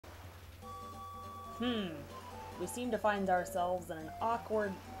We seem to find ourselves in an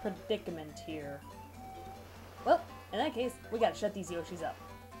awkward predicament here. Well, in that case, we gotta shut these Yoshis up.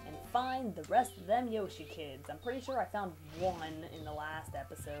 And find the rest of them Yoshi kids. I'm pretty sure I found one in the last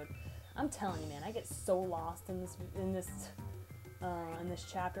episode. I'm telling you, man, I get so lost in this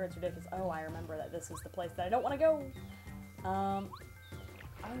chapter. It's ridiculous. Oh, I remember that this is the place that I don't want to go. I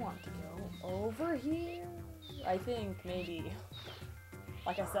want to go over here. I think maybe.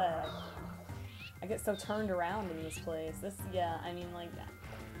 Like I said, I get so turned around in this place. Yeah, I mean, like,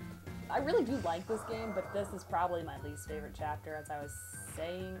 I really do like this game, but this is probably my least favorite chapter, as I was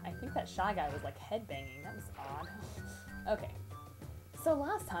saying. I think that Shy Guy was, like, headbanging. That was odd. Okay. So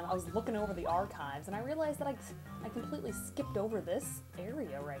last time, I was looking over the archives, and I realized that I completely skipped over this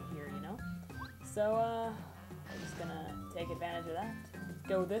area right here, you know? So, I'm just gonna take advantage of that.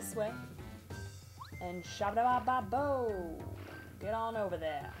 Go this way. And shabba-ba-ba-bo! Get on over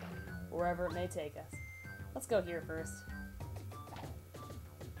there. Wherever it may take us. Let's go here first.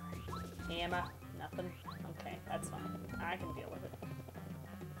 Hammer. Nothing. Okay, that's fine. I can deal with it.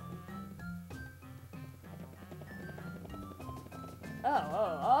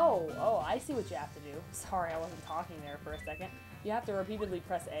 Oh, I see what you have to do. Sorry, I wasn't talking there for a second. You have to repeatedly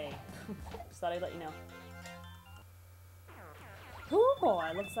press A. Just thought I'd let you know. Oh boy,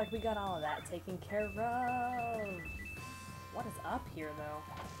 looks like we got all of that taken care of. What is up here, though?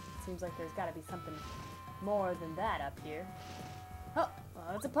 Seems like there's gotta be something more than that up here. Oh,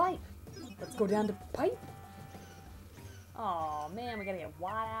 it's a pipe. Let's go down to pipe. Oh man, we gotta get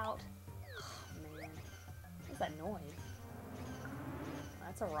Watt out. Oh man, what's that noise?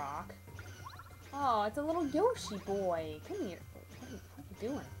 That's a rock. Oh, it's a little Yoshi boy. Come here. What are you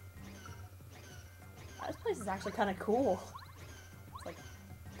doing? This place is actually kind of cool. It's like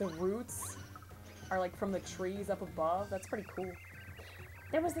the roots are like from the trees up above. That's pretty cool.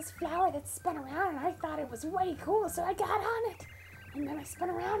 There was this flower that spun around and I thought it was way cool, so I got on it. And then I spun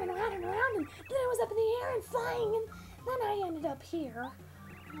around and around and around, and then I was up in the air and flying, and then I ended up here.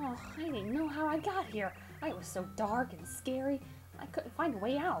 Oh, I didn't know how I got here. It was so dark and scary, I couldn't find a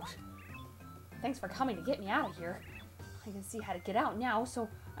way out. Thanks for coming to get me out of here. I can see how to get out now, so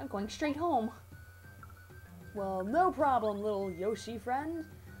I'm going straight home. Well, no problem, little Yoshi friend.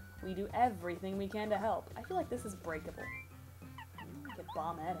 We do everything we can to help. I feel like this is breakable. I could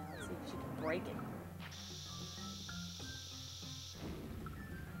bomb Ed out, see if she can break it.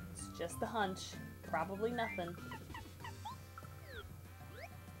 It's just a hunch. Probably nothing.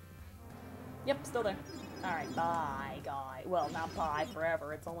 Yep, still there. Alright, bye, guy. Well, not bye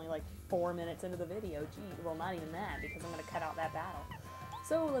forever. It's only like 4 minutes into the video. Gee, well, not even that, because I'm going to cut out that battle.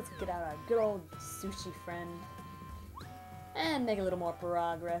 So let's get out our good old sushi friend and make a little more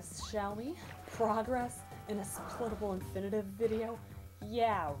progress, shall we? Progress in a splittable infinitive video?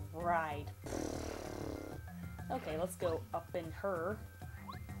 Yeah, right. Okay, let's go up in her.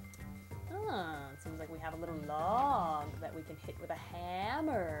 It seems like we have a little log that we can hit with a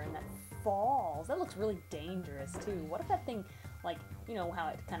hammer, and that falls. That looks really dangerous, too. What if that thing, like, you know how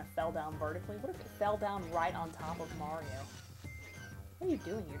it kind of fell down vertically? What if it fell down right on top of Mario? What are you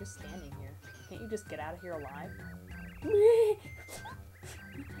doing? You're just standing here. Can't you just get out of here alive? We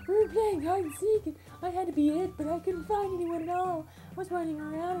were playing hide and seek, and I had to be it, but I couldn't find anyone at all. I was running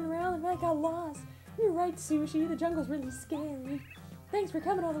around and around, and I got lost. You're right, Sushi. The jungle's really scary. Thanks for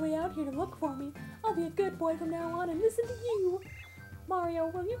coming all the way out here to look for me. I'll be a good boy from now on and listen to you. Mario,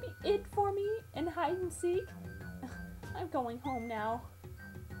 will you be it for me and hide and seek? I'm going home now.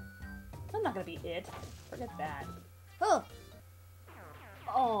 I'm not gonna be it. Forget that. Oh!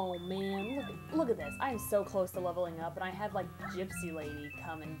 Oh man, look at this. I'm so close to leveling up, and I had like Gypsy Lady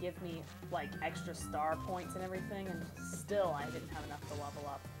come and give me like extra star points and everything, and still I didn't have enough to level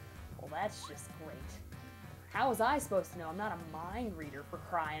up. Well, that's just great. How was I supposed to know? I'm not a mind reader, for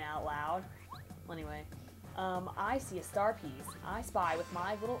crying out loud. Well, anyway, I see a star piece. I spy with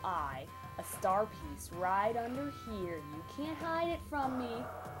my little eye a star piece right under here. You can't hide it from me.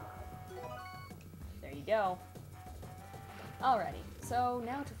 There you go. Alrighty, so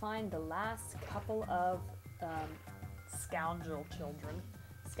now to find the last couple of scoundrel children.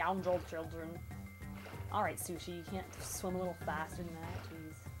 Scoundrel children. Alright, Sushi, you can't swim a little faster than that,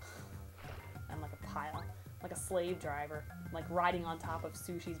 jeez. I'm like a pilot. Like a slave driver, like riding on top of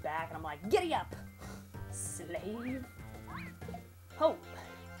Sushi's back, and I'm like, giddy up, slave. Hope.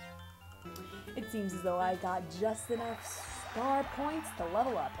 It seems as though I got just enough star points to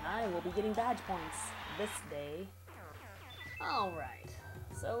level up, and I will be getting badge points this day. Alright,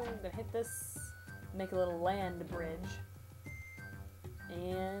 so I'm gonna hit this, make a little land bridge,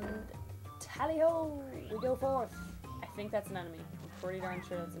 and tally-ho, we go forth. I think that's an enemy. I'm pretty darn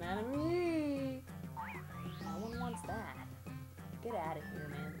sure that's an enemy. No one wants that. Get out of here,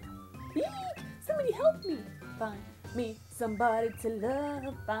 man. Eek! Somebody help me! Find me somebody to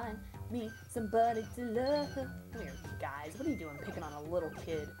love. Find me somebody to love. Come here, guys. What are you doing picking on a little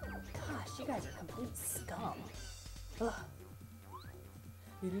kid? Gosh, you guys are complete scum. Ugh.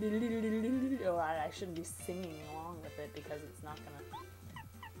 Oh, I shouldn't be singing along with it because it's not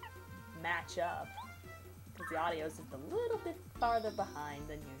gonna match up. Because the audio is just a little bit farther behind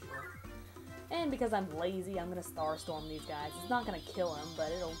than usual. And because I'm lazy, I'm gonna Starstorm these guys. It's not gonna kill him,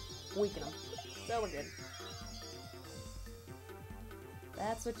 but it'll weaken him. So we're good.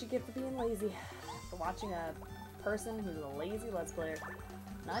 That's what you get for being lazy. For watching a person who's a lazy Let's Player.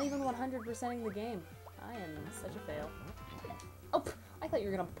 Not even 100%ing the game. I am such a fail. Oh, I thought you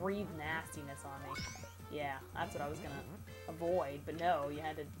were gonna breathe nastiness on me. Yeah, that's what I was gonna avoid, but no, you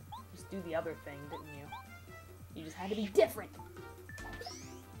had to just do the other thing, didn't you? You just had to be different!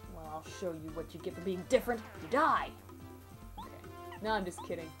 Well, I'll show you what you get for being different. You die! Okay. No, I'm just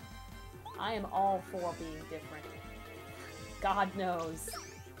kidding. I am all for being different. God knows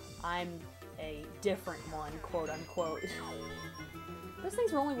I'm a different one, quote unquote. Those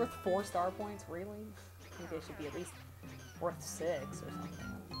things were only worth 4 star points, really? I think they should be at least worth 6 or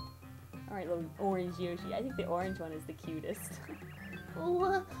something. Alright, little orange Yoshi. I think the orange one is the cutest.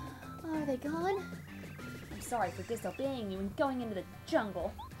 Oh, are they gone? I'm sorry for disobeying you and going into the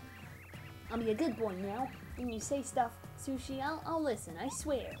jungle. I'll be a good boy now. When you say stuff, Sushi, I'll listen, I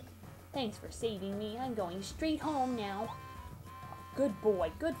swear. Thanks for saving me. I'm going straight home now. Good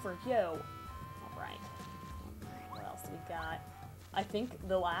boy. Good for you. Alright. What else do we got? I think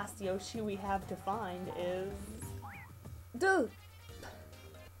the last Yoshi we have to find is... Dude!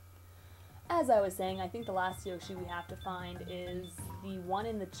 As I was saying, I think the last Yoshi we have to find is the one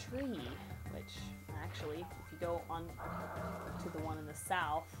in the tree, which, actually, if you go on to the one in the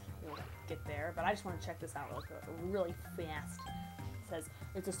south, you'll get there, but I just want to check this out really fast. It says,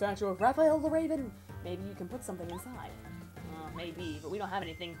 it's a statue of Raphael the Raven! Maybe you can put something inside. Maybe, but we don't have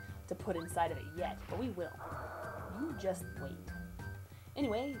anything to put inside of it yet, but we will. You just wait.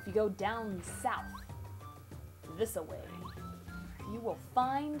 Anyway, if you go down south, this away, you will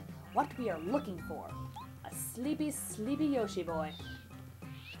find what we are looking for. A sleepy, sleepy Yoshi boy.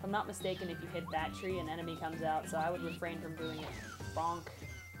 If I'm not mistaken, if you hit that tree, an enemy comes out, so I would refrain from doing it. Bonk.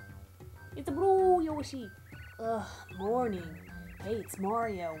 It's a blue Yoshi! Ugh, morning. Hey, it's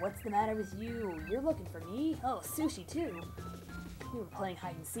Mario. What's the matter with you? You're looking for me? Oh, Sushi too. We were playing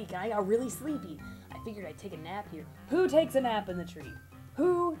hide and seek and I got really sleepy. I figured I'd take a nap here. Who takes a nap in the tree?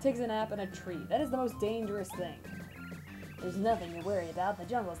 Who takes a nap in a tree? That is the most dangerous thing. There's nothing to worry about. The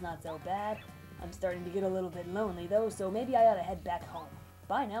jungle's not so bad. I'm starting to get a little bit lonely though, so maybe I ought to head back home.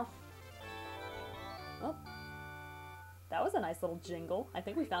 Bye now. Oh. That was a nice little jingle. I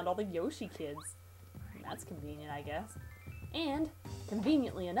think we found all the Yoshi kids. That's convenient, I guess. And,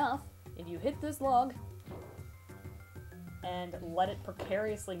 conveniently enough, if you hit this log and let it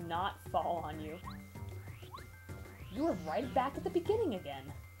precariously not fall on you, you are right back at the beginning again.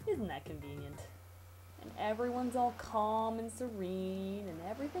 Isn't that convenient? And everyone's all calm and serene, and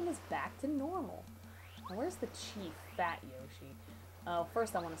everything is back to normal. Now, where's the chief, Fat Yoshi? Oh,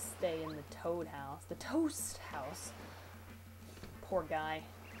 first I want to stay in the Toad House. The Toast House. Poor guy.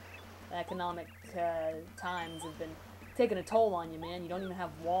 The economic times have been taking a toll on you, man. You don't even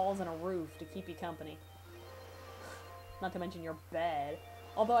have walls and a roof to keep you company. Not to mention your bed.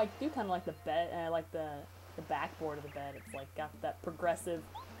 Although I do kind of like the bed, like the backboard of the bed. It's like got that progressive,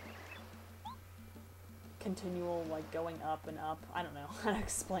 continual, like going up and up. I don't know how to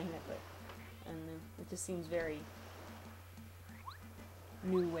explain it, but and it just seems very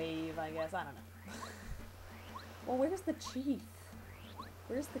new wave, I guess. I don't know. Well, where's the chief?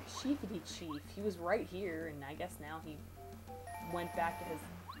 Where's the chiefity chief? He was right here, and I guess now he went back to his...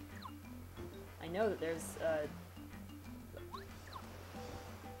 I know that there's a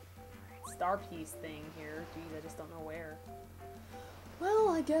star piece thing here. Geez, I just don't know where. Well,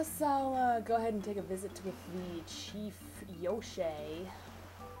 I guess I'll go ahead and take a visit with the Chief Yoshi.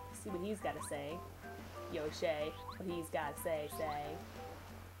 See what he's got to say. Yoshi, what he's got to say.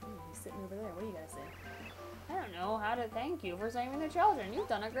 Ooh, he's sitting over there. What do you got to say? I don't know how to thank you for saving the children. You've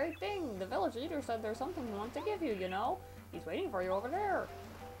done a great thing. The village leader said there's something he wants to give you, you know? He's waiting for you over there.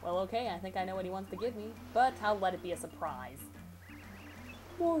 Well, okay, I think I know what he wants to give me, but I'll let it be a surprise.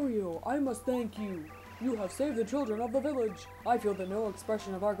 Mario, I must thank you. You have saved the children of the village. I feel that no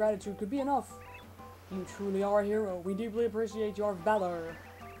expression of our gratitude could be enough. You truly are a hero. We deeply appreciate your valor.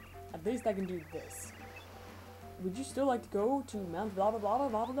 At least I can do this. Would you still like to go to Mount blah blah blah blah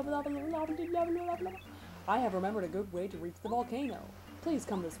blah blah blah blah blah blah blah blah? I have remembered a good way to reach the volcano. Please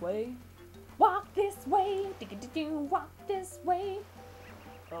come this way. Walk this this way. Walk this way.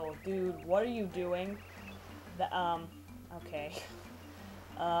 Oh, dude, what are you doing? Okay.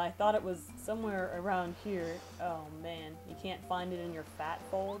 I thought it was somewhere around here. Oh, man. You can't find it in your fat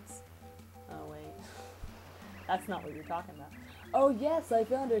folds? Oh, wait. That's not what you're talking about. Oh yes, I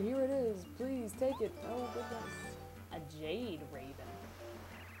found it. Here it is. Please take it. Oh goodness. A jade raven.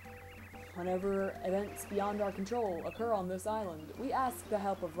 Whenever events beyond our control occur on this island, we ask the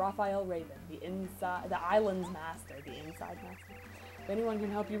help of Raphael Raven, the island's master, the inside master. If anyone can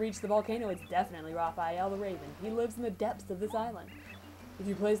help you reach the volcano, it's definitely Raphael the Raven. He lives in the depths of this island. If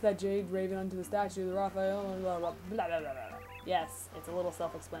you place that jade raven onto the statue of the Raphael, blah, blah, blah, blah, blah. Yes, it's a little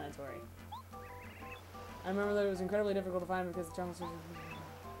self-explanatory. I remember that it was incredibly difficult to find because the jungle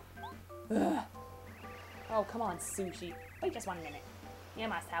was... Oh, come on, Sushi. Wait just 1 minute. You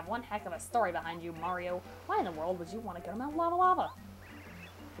must have one heck of a story behind you, Mario. Why in the world would you want to go to Mount Lava Lava?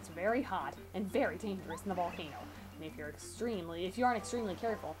 It's very hot and very dangerous in the volcano. And if you aren't extremely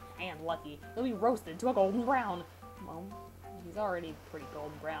careful and lucky, you'll be roasted to a golden brown. Well, he's already pretty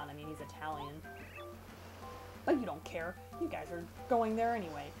golden brown. I mean, he's Italian. But you don't care. You guys are going there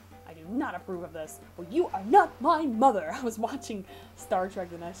anyway. I do not approve of this. Well, you are not my mother. I was watching Star Trek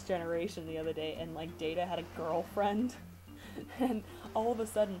The Next Generation the other day, and like Data had a girlfriend. And all of a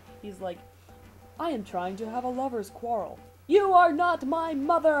sudden, he's like, I am trying to have a lover's quarrel. You are not my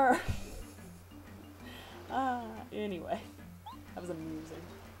mother! Anyway. That was amusing.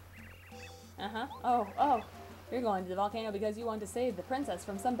 Oh. You're going to the volcano because you want to save the princess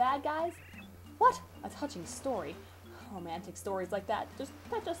from some bad guys? What? A touching story. Romantic stories like that just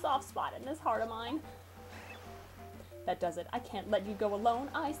touch a soft spot in this heart of mine. That does it. I can't let you go alone.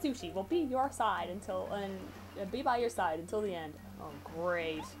 I, Sushi, will be be by your side until the end. Oh,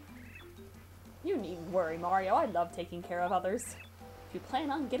 great. You needn't worry, Mario. I love taking care of others. If you plan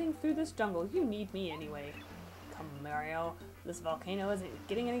on getting through this jungle, you need me anyway. Come, Mario. This volcano isn't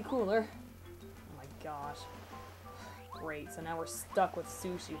getting any cooler. Oh my gosh. Great. So now we're stuck with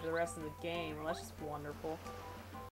Sushi for the rest of the game. Well, that's just wonderful.